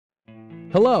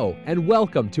Hello and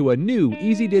welcome to a new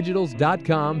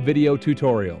EasyDigitals.com video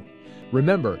tutorial.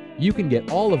 Remember, you can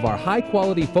get all of our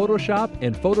high-quality Photoshop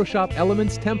and Photoshop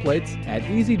Elements templates at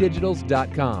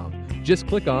EasyDigitals.com. Just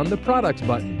click on the Products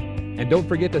button. And don't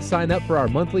forget to sign up for our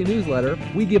monthly newsletter.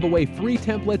 We give away free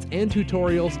templates and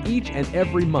tutorials each and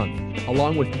every month,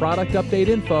 along with product update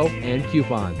info and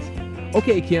coupons.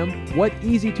 Okay, Kim, what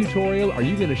easy tutorial are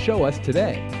you going to show us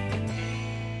today?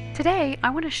 Today, I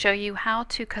want to show you how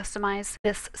to customize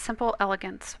this simple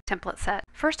Elegance template set.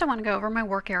 First, I want to go over my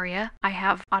work area. I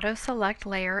have Auto Select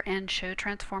Layer and Show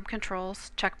Transform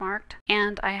Controls checkmarked,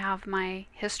 and I have my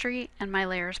History and my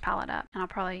Layers palette up. And I'll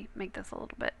probably make this a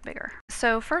little bit bigger.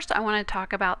 So first, I want to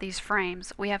talk about these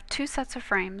frames. We have two sets of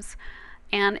frames,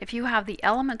 and if you have the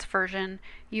Elements version,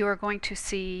 you are going to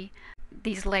see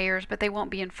these layers, but they won't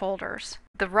be in folders.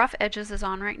 The rough edges is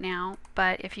on right now,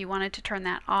 but if you wanted to turn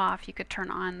that off, you could turn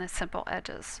on the simple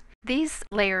edges. These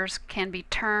layers can be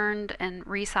turned and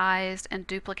resized and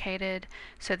duplicated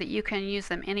so that you can use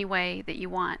them any way that you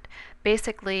want.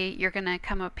 Basically, you're going to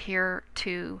come up here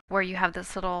to where you have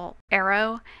this little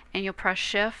arrow, and you'll press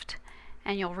Shift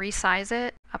and you'll resize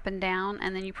it up and down,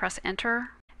 and then you press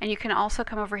Enter. And you can also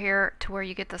come over here to where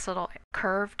you get this little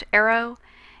curved arrow,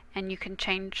 and you can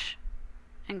change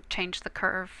the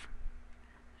curve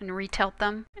and retilt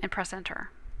them and press Enter.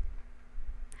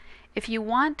 If you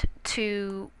want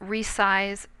to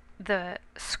resize the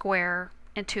square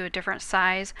into a different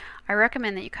size, I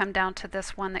recommend that you come down to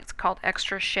this one that's called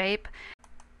Extra Shape,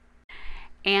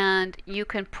 and you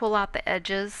can pull out the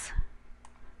edges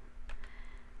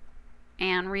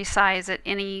and resize it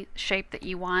any shape that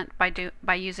you want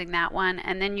by using that one,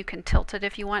 and then you can tilt it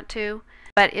if you want to.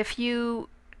 But if you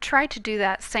try to do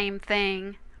that same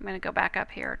thing, I'm going to go back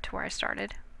up here to where I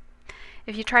started.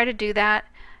 If you try to do that,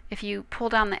 if you pull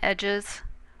down the edges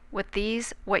with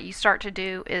these, what you start to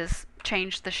do is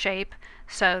change the shape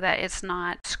so that it's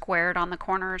not squared on the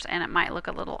corners, and it might look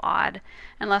a little odd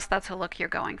unless that's a look you're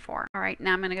going for. Alright,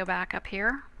 now I'm going to go back up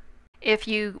here. If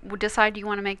you decide you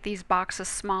want to make these boxes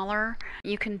smaller,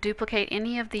 you can duplicate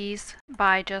any of these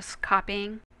by just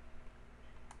copying,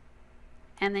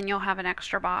 and then you'll have an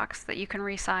extra box that you can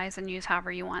resize and use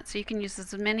however you want. So you can use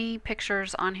as many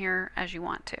pictures on here as you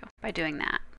want to by doing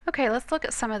that. Okay, let's look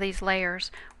at some of these layers.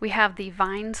 We have the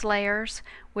vines layers,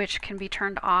 which can be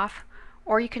turned off,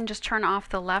 or you can just turn off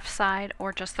the left side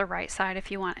or just the right side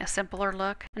if you want a simpler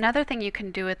look. Another thing you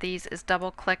can do with these is double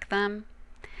click them.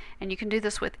 And you can do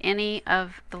this with any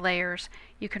of the layers.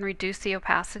 You can reduce the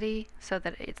opacity so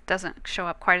that it doesn't show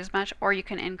up quite as much, or you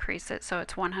can increase it so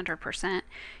it's 100%.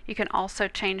 You can also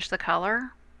change the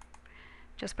color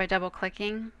just by double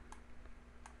clicking.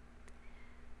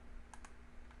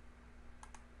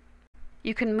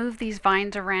 You can move these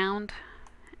vines around,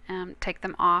 take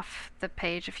them off the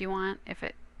page if you want.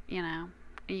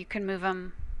 You can move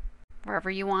them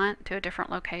wherever you want to a different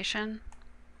location.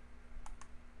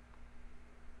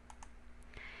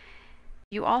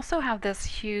 You also have this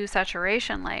hue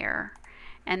saturation layer,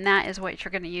 and that is what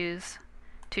you're going to use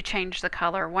to change the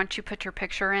color. Once you put your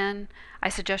picture in, I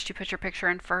suggest you put your picture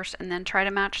in first and then try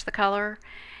to match the color.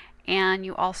 And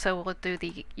you also will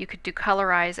you could do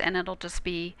colorize, and it'll just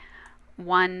be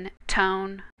one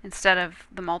tone instead of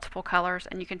the multiple colors,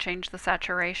 and you can change the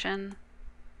saturation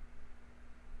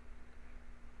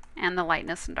and the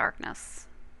lightness and darkness.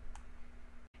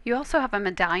 You also have a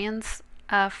medallions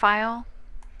file.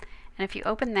 And if you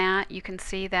open that, you can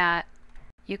see that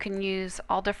you can use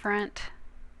all different,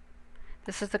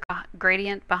 this is the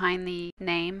gradient behind the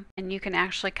name, and you can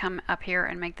actually come up here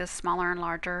and make this smaller and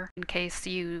larger in case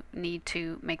you need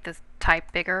to make this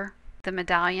type bigger. The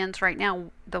medallions, right now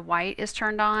the white is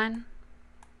turned on,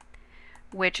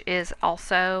 which is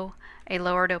also a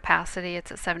lowered opacity.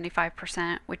 It's at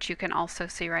 75%, which you can also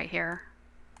see right here.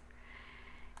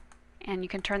 And you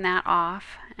can turn that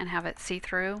off and have it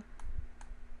see-through.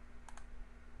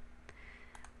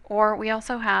 Or we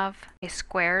also have a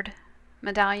squared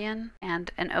medallion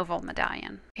and an oval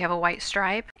medallion. We have a white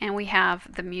stripe, and we have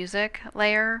the music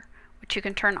layer, which you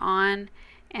can turn on,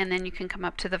 and then you can come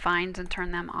up to the vines and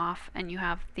turn them off, and you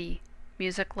have the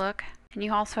music look. And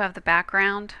you also have the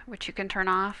background, which you can turn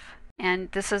off.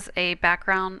 And this is a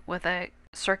background with a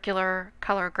circular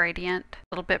color gradient, a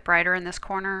little bit brighter in this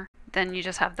corner. Then you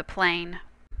just have the plain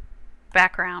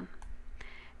background.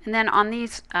 And then on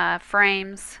these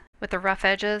frames with the rough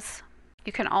edges,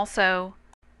 you can also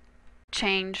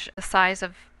change the size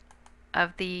of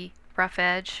the rough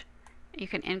edge. You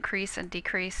can increase and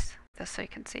decrease this so you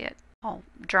can see it. I'll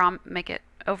make it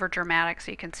over dramatic so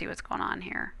you can see what's going on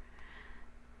here.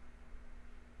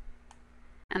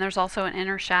 And there's also an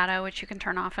inner shadow which you can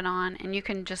turn off and on, and you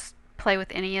can just play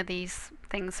with any of these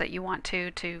things that you want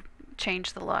to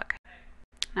change the look.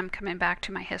 I'm coming back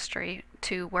to my history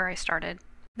to where I started.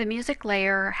 The music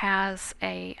layer has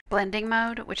a blending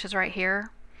mode, which is right here,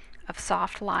 of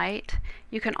soft light.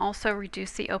 You can also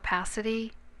reduce the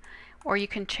opacity, or you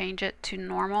can change it to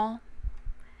normal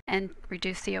and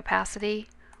reduce the opacity,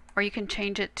 or you can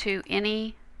change it to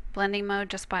any blending mode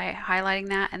just by highlighting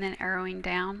that and then arrowing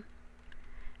down,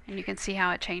 and you can see how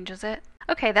it changes it.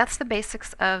 Okay, that's the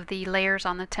basics of the layers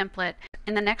on the template.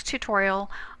 In the next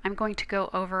tutorial, I'm going to go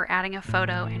over adding a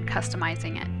photo and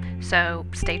customizing it. So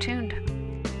stay tuned.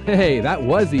 Hey, that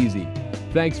was easy.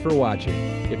 Thanks for watching.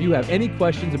 If you have any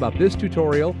questions about this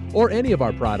tutorial or any of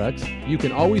our products, you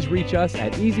can always reach us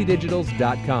at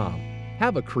easydigitals.com.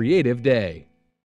 Have a creative day.